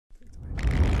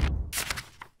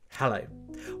Hello,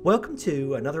 welcome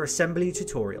to another assembly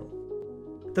tutorial.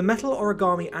 The metal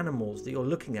origami animals that you're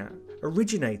looking at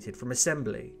originated from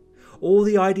assembly. All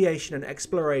the ideation and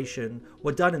exploration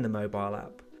were done in the mobile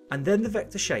app, and then the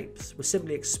vector shapes were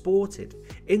simply exported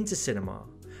into Cinema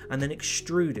and then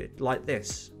extruded like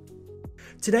this.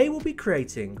 Today we'll be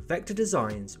creating vector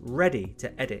designs ready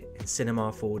to edit in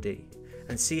Cinema 4D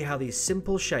and see how these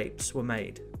simple shapes were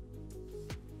made.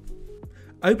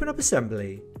 Open up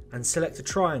assembly and select a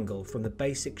triangle from the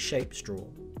basic shapes drawer.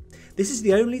 This is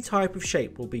the only type of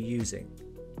shape we'll be using.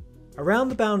 Around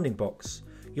the bounding box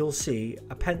you'll see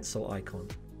a pencil icon.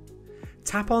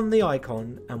 Tap on the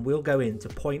icon and we'll go into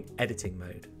point editing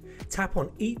mode. Tap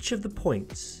on each of the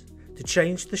points to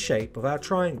change the shape of our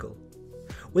triangle.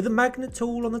 With the magnet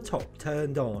tool on the top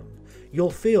turned on,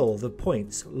 you'll feel the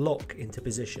points lock into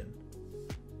position.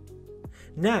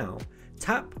 Now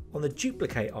tap on the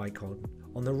duplicate icon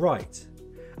on the right,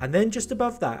 and then just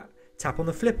above that tap on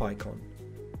the flip icon.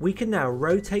 We can now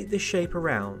rotate this shape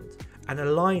around and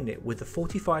align it with the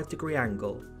 45-degree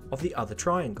angle of the other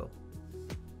triangle.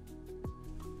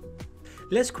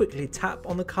 Let's quickly tap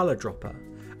on the colour dropper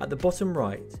at the bottom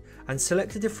right and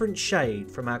select a different shade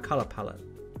from our colour palette.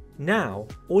 Now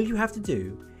all you have to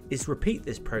do is repeat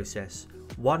this process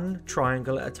one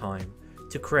triangle at a time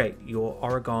to create your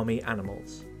origami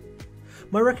animals.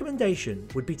 My recommendation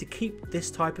would be to keep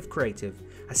this type of creative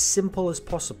as simple as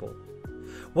possible.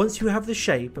 Once you have the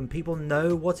shape and people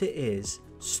know what it is,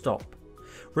 stop.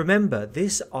 Remember,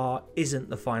 this art isn't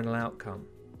the final outcome.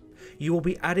 You will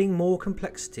be adding more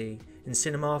complexity in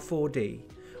Cinema 4D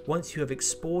once you have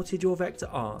exported your vector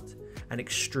art and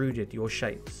extruded your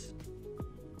shapes.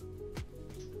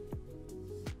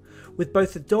 With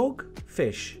both the dog,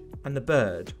 fish and the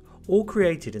bird all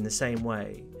created in the same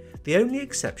way, the only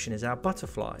exception is our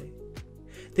butterfly.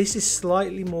 This is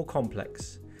slightly more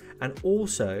complex and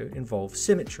also involves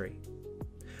symmetry.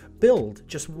 Build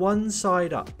just one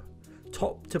side up,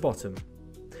 top to bottom,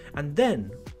 and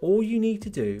then all you need to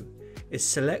do is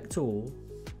select all,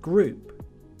 group,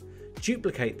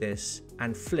 duplicate this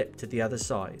and flip to the other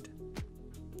side,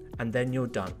 and then you're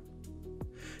done.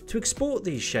 To export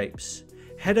these shapes,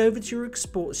 head over to your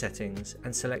export settings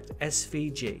and select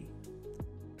SVG.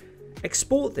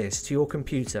 Export this to your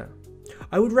computer.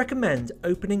 I would recommend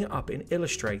opening it up in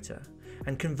Illustrator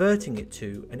and converting it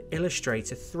to an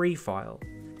Illustrator 3 file.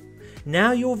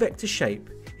 Now your vector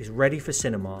shape is ready for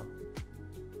Cinema.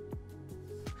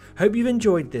 Hope you've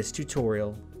enjoyed this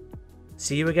tutorial.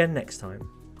 See you again next time.